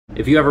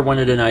If you ever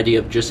wanted an idea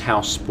of just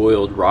how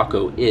spoiled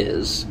Rocko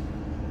is,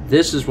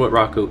 this is what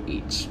Rocko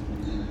eats.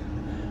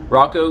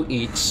 Rocko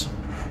eats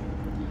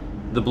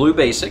the Blue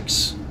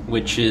Basics,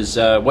 which is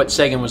what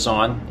Sagan was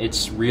on.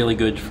 It's really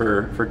good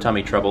for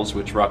tummy troubles,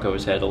 which Rocko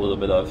has had a little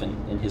bit of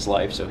in his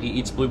life. So he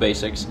eats Blue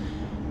Basics.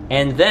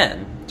 And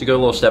then, to go a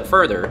little step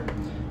further,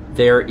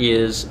 there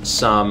is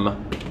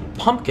some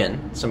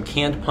pumpkin, some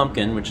canned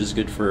pumpkin, which is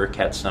good for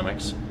cat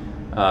stomachs,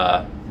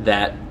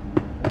 that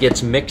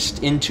gets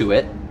mixed into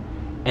it.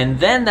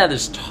 And then that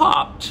is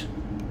topped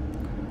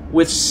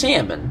with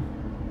salmon.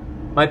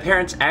 My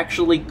parents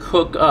actually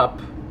cook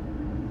up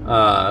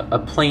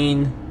a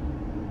plain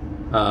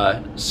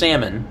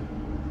salmon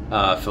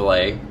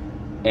fillet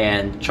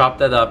and chop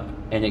that up,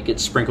 and it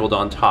gets sprinkled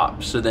on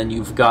top. So then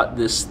you've got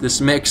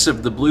this mix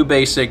of the Blue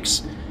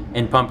Basics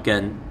and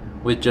pumpkin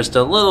with just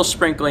a little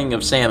sprinkling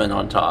of salmon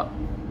on top.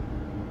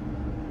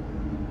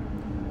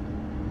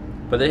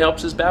 But it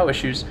helps his bowel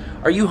issues.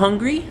 Are you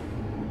hungry?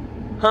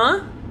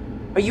 Huh?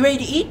 Are you ready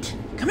to eat?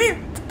 Come here.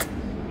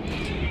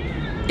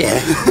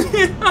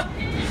 Yeah.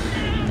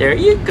 There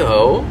you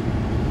go.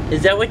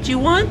 Is that what you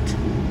want?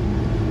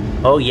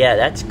 Oh yeah,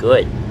 that's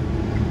good.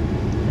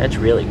 That's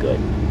really good.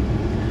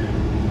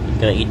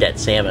 You're gonna eat that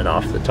salmon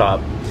off the top.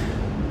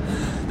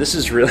 This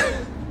is really...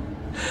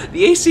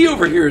 The AC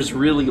over here is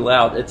really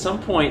loud. At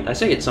some point, I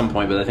say at some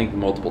point, but I think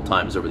multiple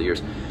times over the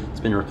years, it's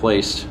been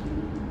replaced,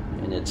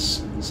 and it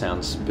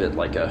sounds a bit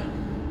like a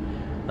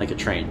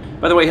train.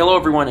 By the way, hello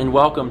everyone, and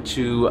welcome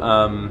to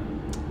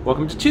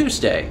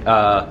Tuesday.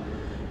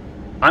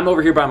 I'm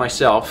over here by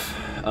myself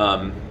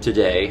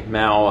today.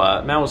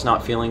 Mal was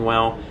not feeling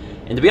well,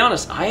 and to be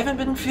honest, I haven't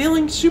been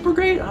feeling super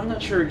great. I'm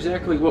not sure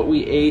exactly what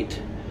we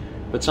ate,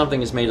 but something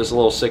has made us a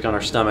little sick on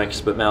our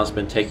stomachs. But Mal's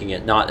been taking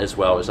it not as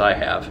well as I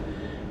have,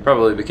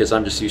 probably because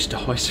I'm just used to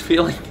always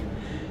feeling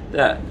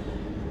that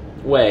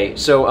way.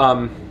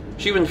 So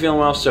she wasn't feeling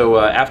well, so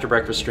after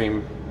breakfast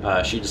stream,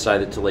 she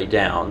decided to lay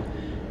down.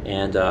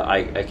 And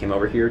I came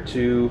over here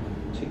to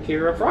take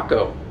care of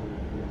Rocko.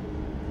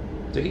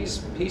 So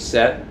he's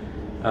set.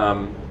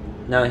 Now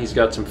that he's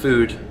got some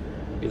food,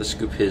 I'm gonna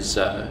scoop his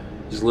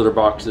litter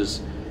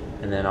boxes,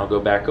 and then I'll go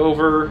back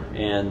over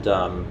and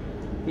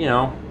you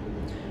know,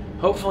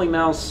 hopefully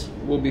Mouse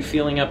will be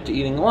feeling up to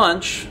eating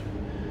lunch,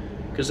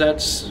 because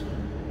that's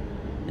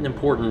an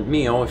important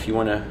meal if you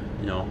want to,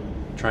 you know,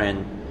 try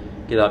and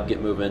get up,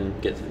 get moving,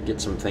 get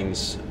some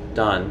things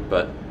done.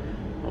 But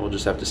we'll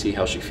just have to see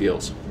how she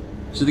feels.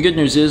 So the good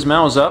news is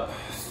Mal's up,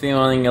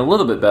 feeling a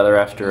little bit better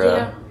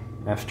after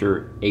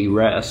after a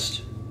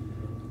rest.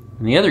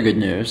 And the other good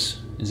news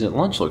is that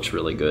lunch looks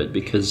really good,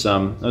 because I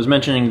was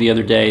mentioning the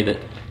other day that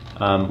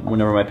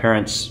whenever my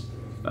parents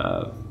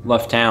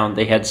left town,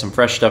 they had some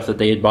fresh stuff that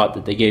they had bought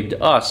that they gave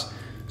to us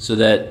so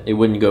that it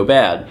wouldn't go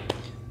bad.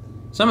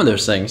 Some of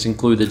those things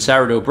included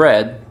sourdough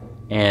bread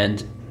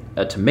and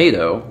a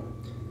tomato.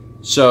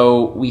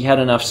 So we had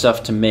enough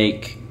stuff to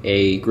make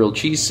a grilled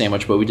cheese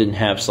sandwich, but we didn't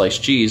have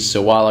sliced cheese.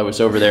 So while I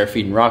was over there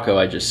feeding Rocko,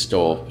 I just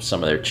stole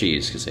some of their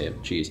cheese because they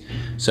have cheese.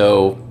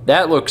 So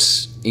that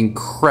looks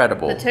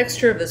incredible. The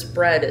texture of this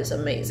bread is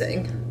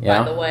amazing.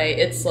 Yeah? By the way,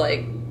 it's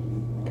like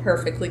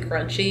perfectly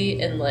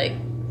crunchy, and like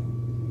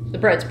the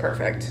bread's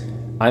perfect.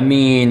 I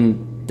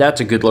mean,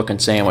 that's a good looking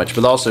sandwich,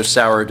 but also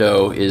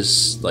sourdough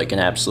is like an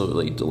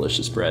absolutely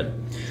delicious bread.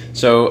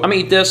 So I'm gonna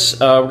eat this.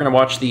 We're gonna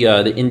watch the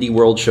Indie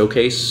World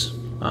Showcase,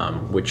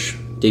 which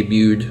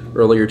debuted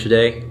earlier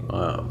today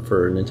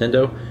for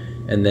Nintendo,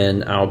 and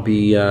then I'll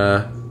be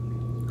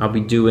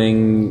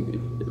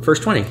doing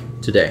First 20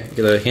 today.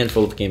 Got a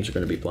handful of games we're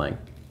going to be playing.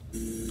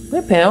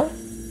 Hi, pal.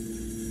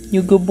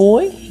 You a good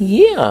boy?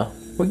 Yeah.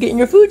 We're getting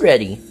your food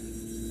ready.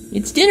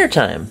 It's dinner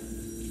time.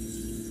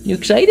 You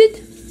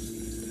excited?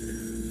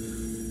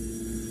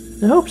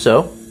 I hope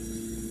so.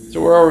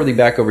 So we're already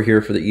back over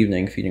here for the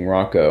evening feeding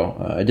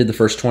Rocko. I did the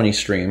First 20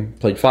 stream,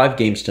 played 5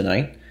 games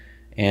tonight.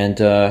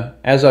 And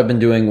as I've been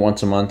doing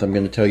once a month, I'm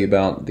going to tell you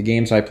about the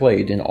games I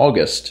played in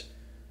August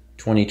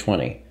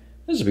 2020.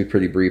 This will be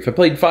pretty brief. I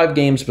played 5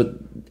 games, but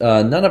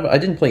I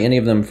didn't play any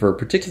of them for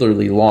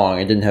particularly long.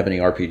 I didn't have any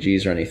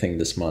RPGs or anything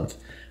this month.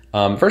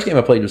 First game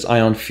I played was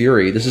Ion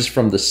Fury. This is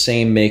from the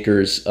same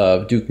makers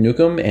of Duke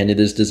Nukem, and it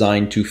is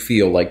designed to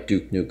feel like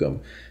Duke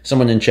Nukem.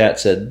 Someone in chat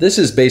said, this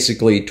is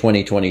basically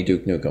 2020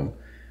 Duke Nukem.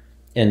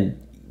 And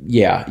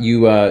yeah,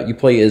 you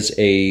play as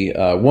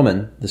a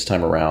woman this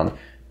time around.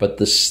 But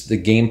the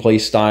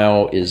gameplay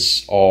style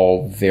is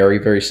all very,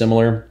 very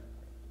similar.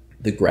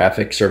 The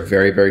graphics are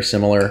very, very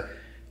similar.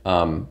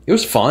 It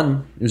was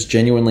fun. It was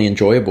genuinely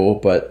enjoyable,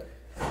 but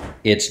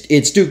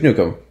it's Duke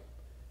Nukem.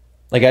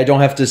 Like, I don't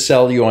have to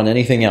sell you on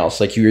anything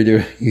else. Like,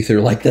 you either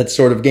like that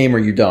sort of game or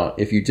you don't.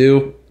 If you do,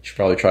 you should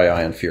probably try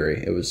Ion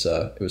Fury. It was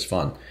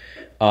fun.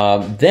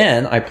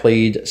 Then I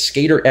played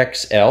Skater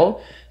XL.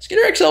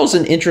 Skater XL is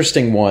an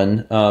interesting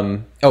one.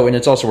 Oh, and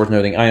it's also worth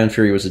noting, Ion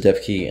Fury was a dev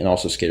key, and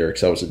also Skater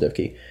XL was a dev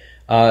key.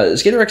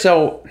 Skater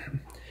XL,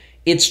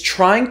 it's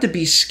trying to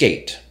be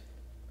Skate,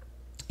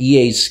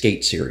 EA's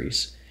Skate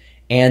series,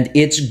 and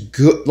it's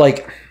good.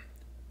 Like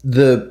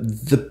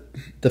the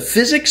the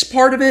physics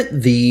part of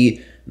it,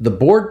 the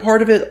board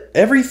part of it,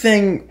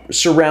 everything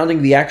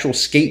surrounding the actual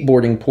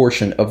skateboarding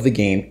portion of the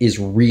game is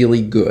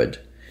really good.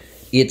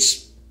 It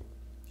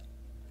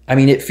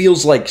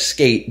feels like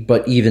Skate,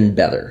 but even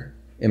better,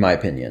 in my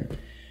opinion.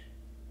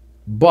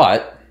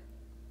 But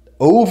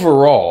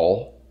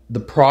overall, the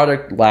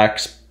product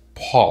lacks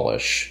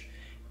polish,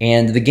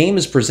 and the game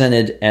is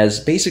presented as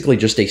basically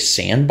just a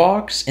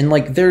sandbox, and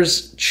like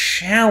there's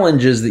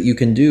challenges that you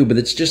can do, but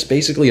it's just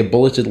basically a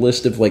bulleted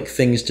list of like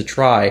things to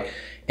try,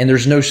 and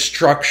there's no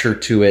structure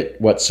to it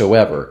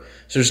whatsoever.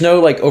 So there's no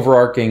like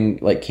overarching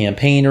like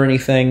campaign or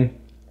anything,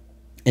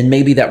 and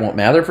maybe that won't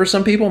matter for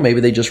some people. Maybe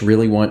they just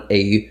really want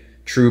a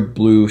true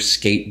blue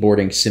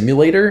skateboarding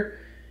simulator,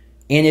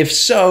 and if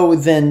so,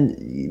 then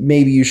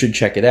maybe you should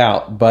check it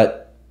out.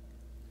 But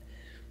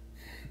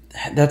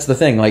that's the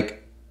thing, like,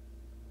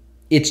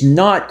 it's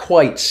not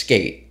quite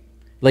Skate.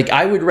 Like,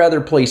 I would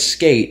rather play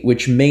Skate,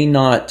 which may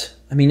not,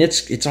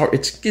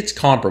 it's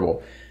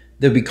comparable.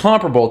 They'll be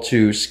comparable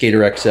to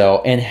Skater XL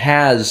and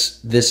has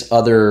this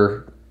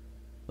other,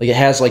 like, it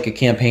has like a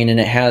campaign, and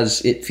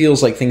it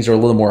feels like things are a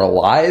little more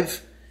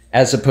alive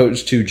as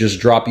opposed to just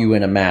drop you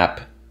in a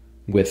map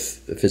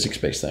with the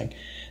physics-based thing.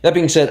 That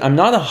being said, I'm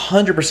not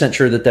 100%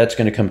 sure that that's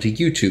going to come to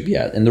YouTube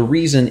yet. And the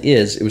reason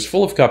is it was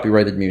full of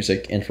copyrighted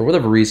music, and for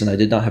whatever reason, I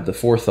did not have the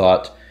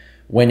forethought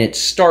when it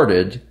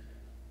started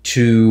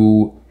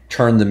to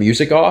turn the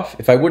music off.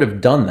 If I would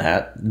have done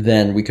that,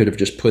 then we could have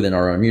just put in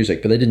our own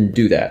music, but I didn't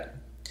do that.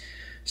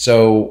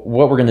 So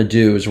what we're going to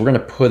do is we're going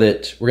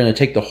to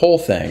take the whole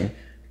thing,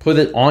 put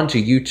it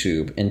onto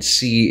YouTube, and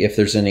see if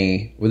there's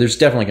any, well, there's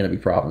definitely going to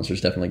be problems,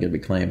 there's definitely going to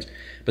be claims,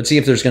 but see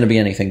if there's going to be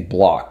anything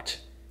blocked,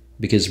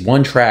 because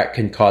one track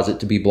can cause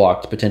it to be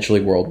blocked potentially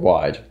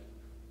worldwide.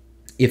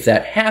 If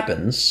that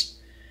happens,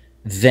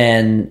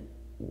 then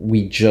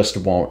we just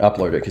won't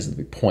upload it because it'll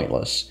be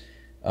pointless.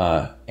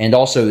 And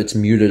also it's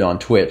muted on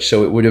Twitch,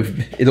 so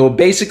it'll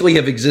basically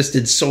have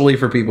existed solely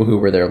for people who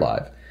were there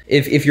live.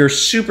 If you're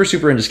super,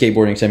 super into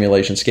skateboarding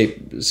simulation,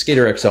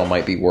 Skater XL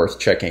might be worth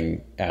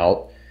checking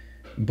out.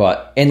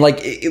 But, and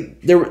like,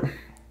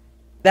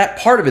 that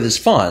part of it is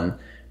fun,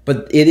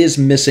 but it is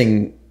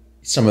missing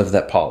some of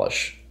that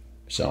polish.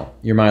 So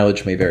your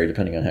mileage may vary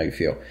depending on how you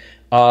feel.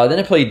 Then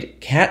I played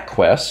Cat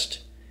Quest,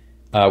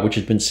 which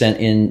had been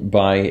sent in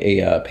by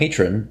a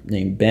patron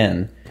named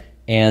Ben.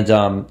 And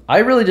I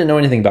really didn't know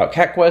anything about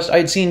Cat Quest. I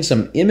had seen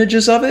some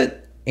images of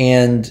it,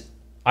 and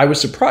I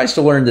was surprised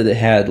to learn that it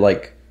had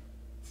like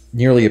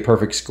nearly a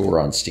perfect score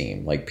on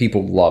Steam. Like,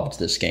 people loved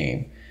this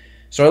game.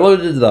 So I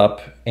loaded it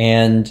up,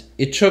 and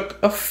it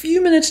took a few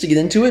minutes to get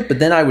into it, but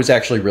then I was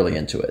actually really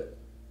into it.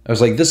 I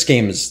was like, this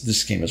game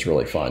is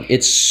really fun.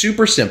 It's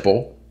super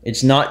simple.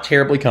 It's not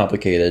terribly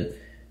complicated,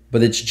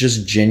 but it's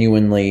just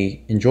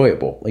genuinely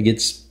enjoyable. Like,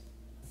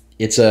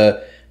 it's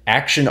a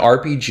action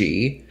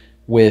RPG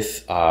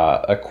with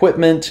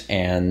equipment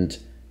and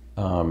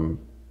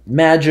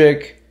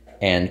magic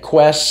and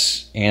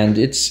quests, and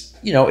it's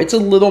a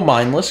little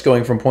mindless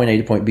going from point A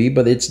to point B,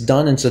 but it's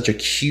done in such a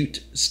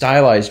cute,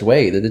 stylized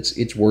way that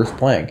it's worth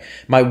playing.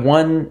 My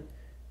one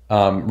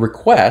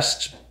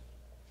request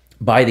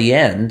by the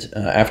end,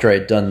 after I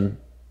had done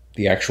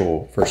the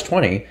actual first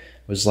 20,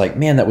 was like,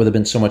 man, that would have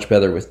been so much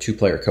better with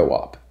 2-player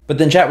co-op. But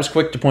then chat was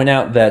quick to point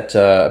out that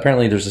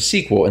apparently there's a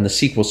sequel, and the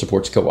sequel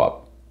supports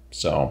co-op.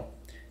 So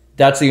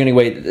that's the only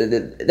way.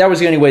 That was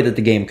the only way that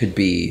the game could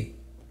be,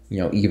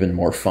 even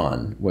more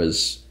fun,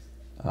 was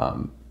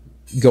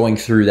going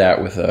through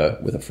that with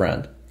a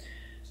friend.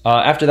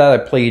 After that, I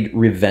played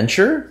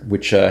Reventure,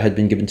 which had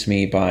been given to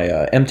me by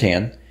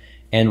MTAN,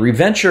 and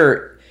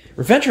Reventure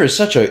is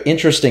such an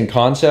interesting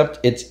concept.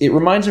 It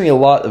reminds me a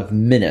lot of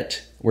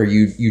Minute, where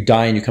you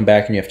die and you come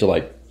back and you have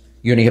to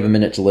you only have a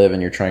minute to live and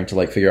you're trying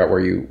to figure out where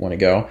you want to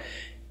go.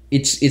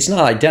 It's not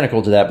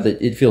identical to that,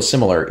 but it feels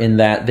similar in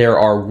that there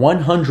are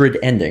 100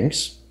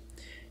 endings,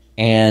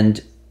 and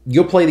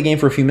you'll play the game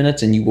for a few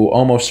minutes and you will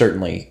almost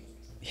certainly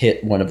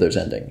hit one of those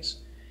endings.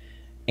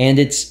 And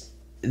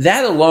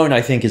that alone,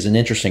 I think, is an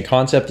interesting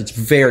concept. It's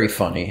very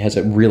funny, has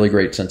a really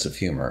great sense of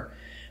humor.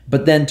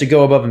 But then to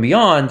go above and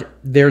beyond,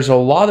 there's a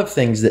lot of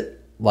things that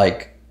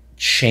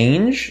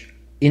change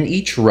in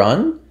each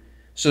run.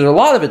 So a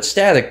lot of it's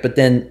static, but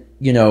then,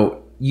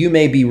 you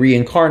may be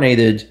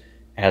reincarnated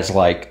as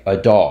a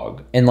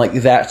dog, and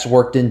that's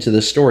worked into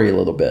the story a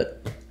little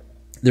bit.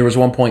 There was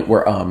one point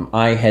where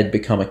I had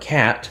become a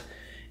cat,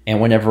 and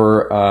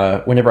whenever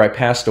I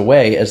passed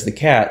away as the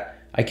cat,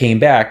 I came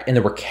back and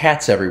there were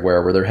cats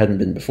everywhere where there hadn't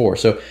been before.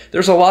 So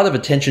there's a lot of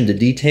attention to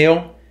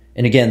detail,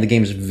 and again, the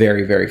game's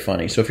very, very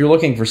funny. So if you're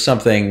looking for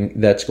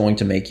something that's going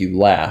to make you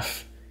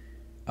laugh,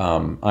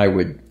 I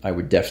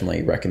would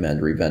definitely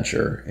recommend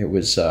Reventure. It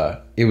was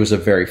a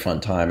very fun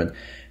time, and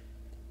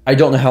I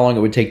don't know how long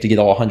it would take to get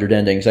all 100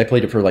 endings. I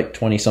played it for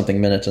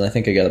 20-something minutes, and I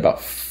think I got about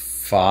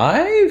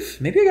 5?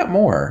 Maybe I got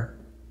more.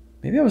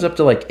 Maybe I was up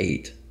to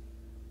 8.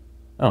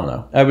 I don't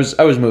know. I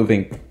was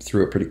moving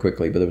through it pretty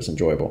quickly, but it was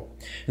enjoyable.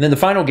 And then the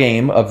final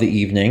game of the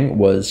evening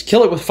was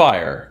Kill It With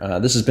Fire.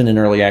 This has been in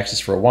early access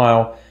for a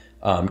while.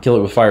 Kill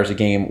It With Fire is a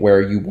game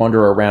where you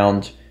wander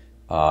around,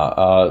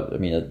 I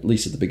mean, at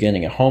least at the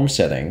beginning, a home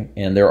setting,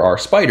 and there are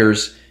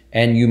spiders,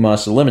 and you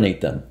must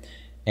eliminate them.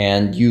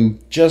 And you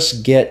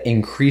just get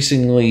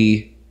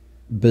increasingly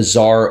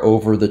bizarre,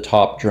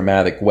 over-the-top,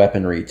 dramatic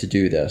weaponry to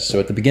do this. So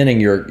at the beginning,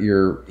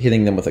 you're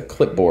hitting them with a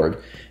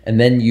clipboard, and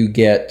then you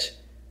get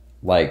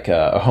like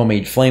a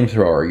homemade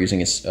flamethrower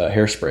using a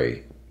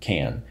hairspray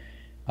can.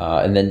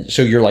 And then,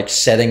 so you're like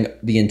setting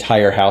the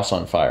entire house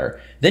on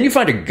fire. Then you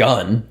find a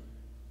gun,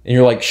 and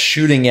you're like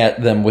shooting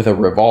at them with a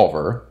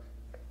revolver.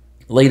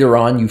 Later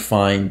on, you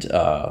find,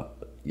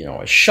 you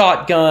know, a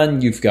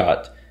shotgun. You've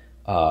got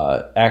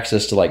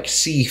access to like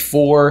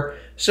C4.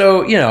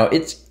 So, you know,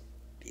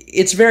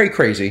 it's very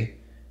crazy.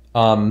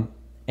 And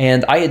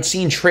I had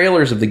seen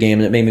trailers of the game,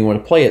 and it made me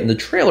want to play it. And the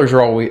trailers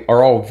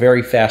are all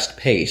very fast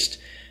paced.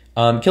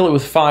 Kill It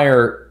With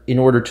Fire, in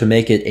order to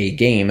make it a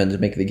game and to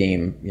make the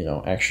game, you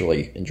know,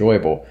 actually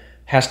enjoyable,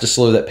 has to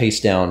slow that pace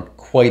down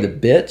quite a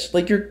bit.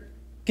 Like, you're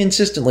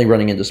consistently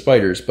running into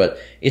spiders, but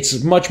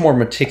it's much more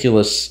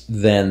meticulous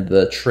than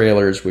the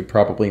trailers would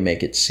probably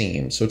make it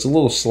seem. So it's a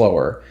little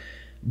slower.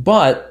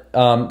 But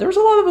there was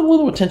a lot of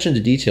little attention to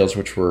details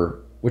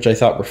which I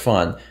thought were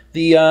fun.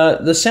 The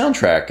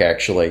soundtrack,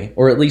 actually,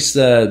 or at least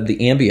the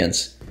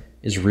ambience,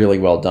 is really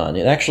well done.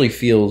 It actually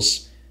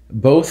feels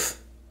both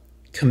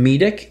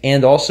comedic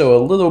and also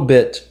a little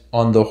bit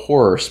on the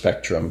horror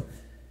spectrum.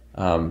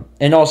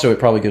 And also, it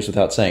probably goes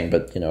without saying,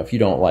 but you know, if you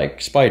don't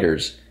like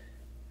spiders,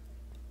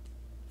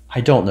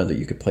 I don't know that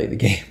you could play the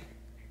game.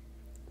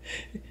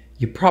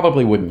 You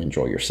probably wouldn't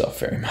enjoy yourself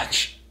very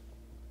much.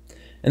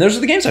 And those are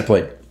the games I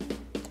played.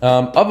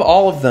 Of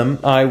all of them,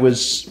 I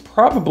was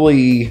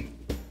probably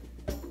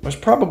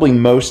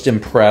most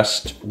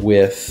impressed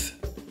with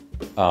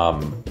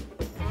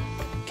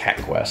Cat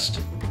Quest.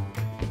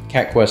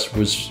 Cat Quest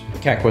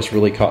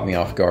really caught me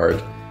off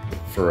guard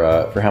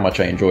for how much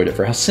I enjoyed it,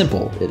 for how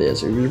simple it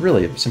is. It was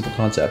really a simple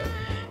concept.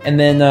 And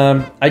then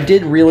I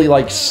did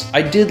like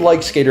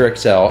Skater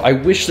XL. I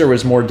wish there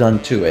was more done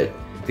to it,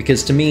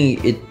 because to me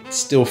it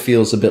still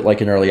feels a bit like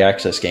an early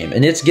access game,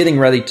 and it's getting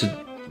ready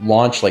to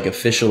launch like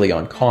officially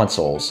on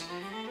consoles.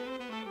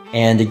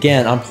 And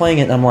again, I'm playing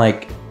it and I'm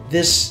like,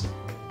 this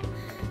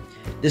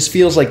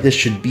feels like this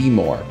should be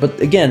more. But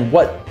again,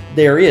 what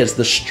there is,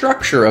 the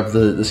structure of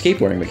the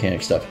skateboarding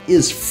mechanic stuff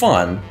is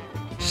fun.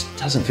 It just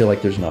doesn't feel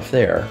like there's enough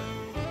there.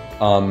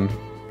 And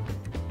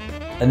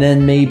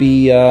then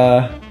maybe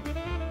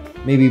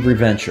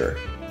Reventure,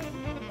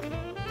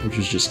 which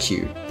was just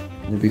cute.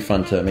 It'd be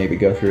fun to maybe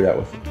go through that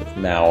with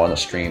Mal on a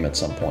stream at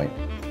some point.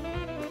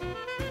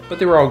 But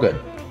they were all good.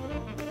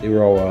 They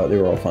were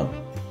all fun.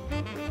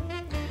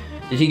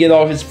 Did he get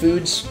all his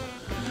foods?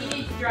 He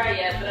needs to dry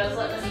yet, but I was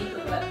letting him eat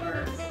the wet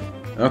parts.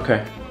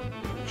 Okay,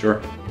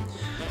 sure.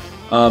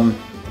 I'm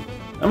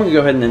gonna go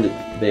ahead and end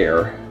it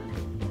there.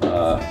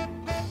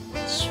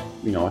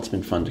 It's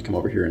been fun to come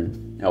over here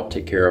and help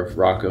take care of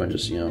Rocko and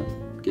just, you know,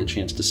 get a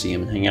chance to see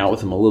him and hang out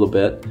with him a little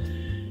bit.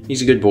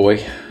 He's a good boy.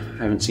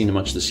 I haven't seen him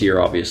much this year,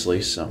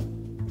 obviously, so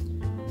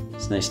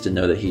it's nice to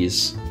know that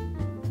he's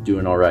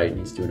doing all right and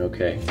he's doing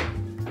okay.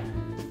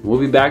 We'll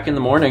be back in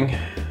the morning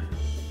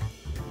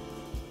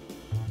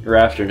or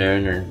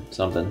afternoon or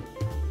something.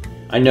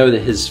 I know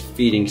that his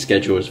feeding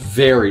schedule is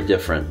very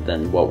different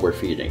than what we're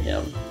feeding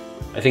him.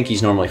 I think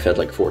he's normally fed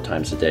like 4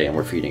 times a day, and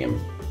we're feeding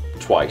him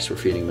twice. We're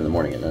feeding him in the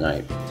morning and the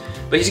night.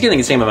 But he's getting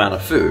the same amount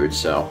of food,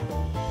 so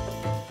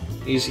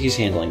he's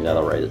handling that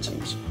all right, it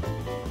seems.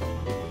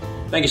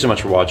 Thank you so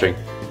much for watching,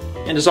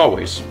 and as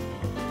always,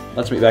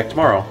 let's meet back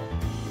tomorrow,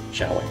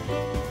 shall we?